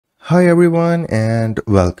Hi everyone and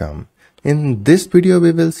welcome. In this video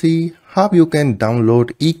we will see how you can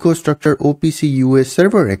download EcoStruxure OPC-UA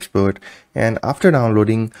Server Expert, and after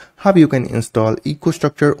downloading how you can install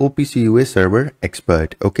EcoStruxure OPC-UA Server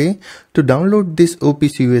Expert. Okay, to download this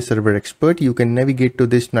OPC-UA Server Expert you can navigate to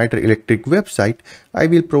this Schneider Electric website. I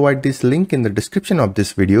will provide this link in the description of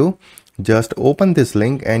this video. Just open this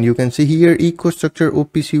link and you can see here EcoStruxure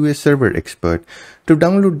OPC-UA Server Expert. To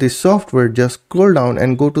download this software, just scroll down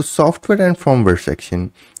and go to Software and Firmware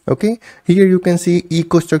section. Okay, here you can see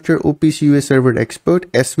EcoStruxure OPC-UA Server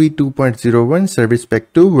Expert SV2.01 Service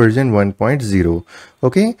Pack 2 version 1.0.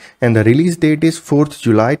 Okay, and the release date is 4th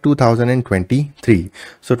July 2023.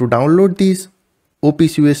 So to download these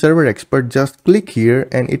OPC-UA Server Expert, just click here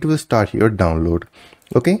and it will start your download.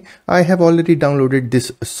 Okay, I have already downloaded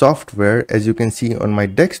this software as you can see on my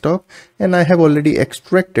desktop, and I have already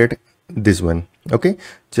extracted this one. Okay,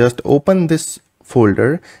 just open this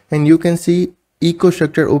folder and you can see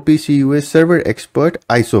EcoStruxure OPC-UA Server Expert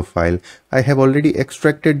ISO file. I have already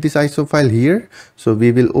extracted this ISO file here. So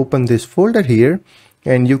we will open this folder here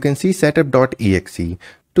and you can see setup.exe.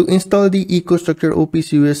 To install the EcoStruxure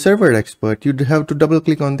OPC-UA Server Expert, you'd have to double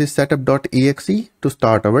click on this setup.exe to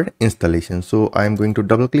start our installation. So I'm going to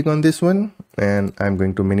double click on this one and I'm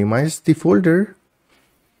going to minimize the folder.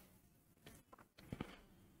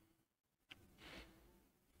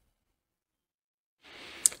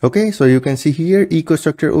 Okay, so you can see here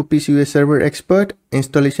EcoStruxure OPC-UA Server Expert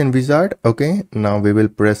installation wizard. Okay, now we will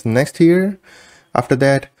press next here. After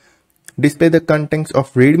that, display the contents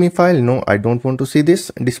of readme file. No, I don't want to see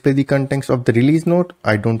this. Display the contents of the release note.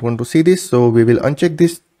 I don't want to see this. So we will uncheck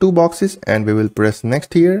these two boxes and we will press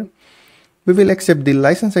next here. We will accept the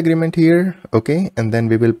license agreement here. Okay, and then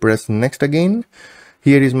we will press next again.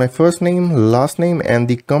 Here is my first name, last name, and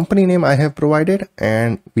the company name I have provided,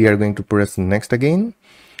 and we are going to press next again.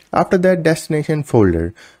 After that, destination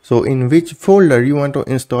folder. So in which folder you want to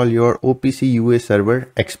install your OPC-UA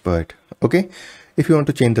Server Expert. Okay, if you want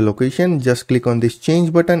to change the location, just click on this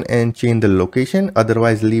change button and change the location.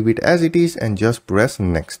 Otherwise leave it as it is and just press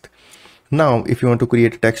next. Now if you want to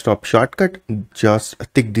create a desktop shortcut, just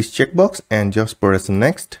tick this checkbox and just press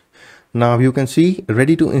next. Now you can see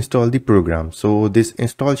ready to install the program. So this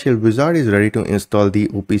install shell wizard is ready to install the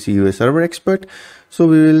OPC-UA Server Expert. So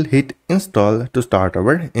we will hit install to start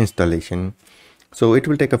our installation. So it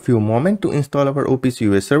will take a few moments to install our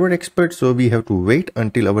OPC-UA Server Expert. So we have to wait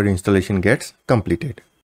until our installation gets completed.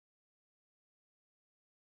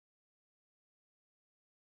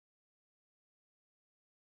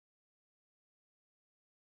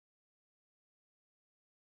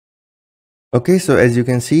 Okay, so as you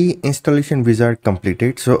can see, installation wizard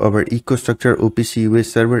completed. So our EcoStruxure OPC-UA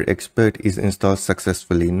Server Expert is installed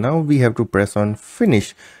successfully. Now we have to press on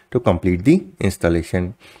finish to complete the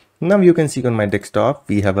installation. Now you can see on my desktop,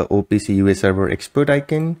 we have a OPC-UA Server Expert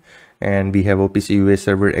icon, and we have OPC-UA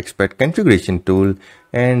Server Expert configuration tool,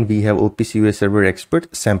 and we have OPC-UA Server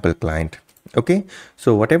Expert sample client. Okay,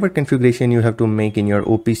 so whatever configuration you have to make in your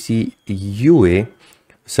OPC-UA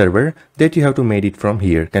server, that you have to make it from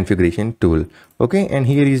here, configuration tool. Okay, and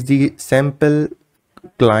here is the sample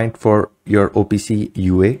client for your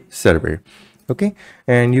OPC-UA server. Okay,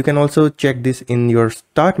 and you can also check this in your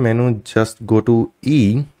start menu. Just go to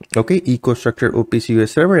EcoStruxure OPC-UA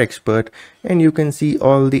Server Expert, and you can see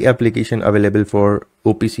all the application available for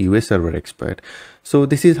OPC-UA Server Expert. So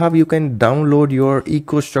this is how you can download your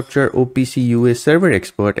EcoStruxure OPC-UA Server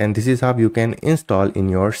Expert, and this is how you can install in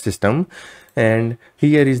your system. And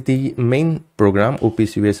here is the main program,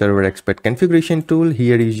 OPC-UA Server Expert configuration tool.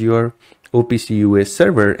 Here is your OPC-UA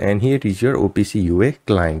server, and here is your OPC-UA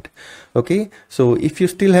client. Okay, so if you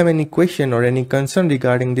still have any question or any concern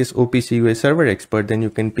regarding this OPC-UA Server Expert, then you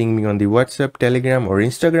can ping me on the WhatsApp, Telegram, or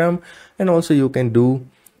Instagram, and also you can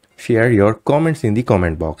share your comments in the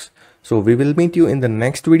comment box. So we will meet you in the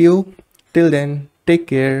next video. Till then, take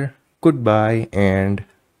care, goodbye, and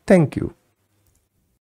thank you.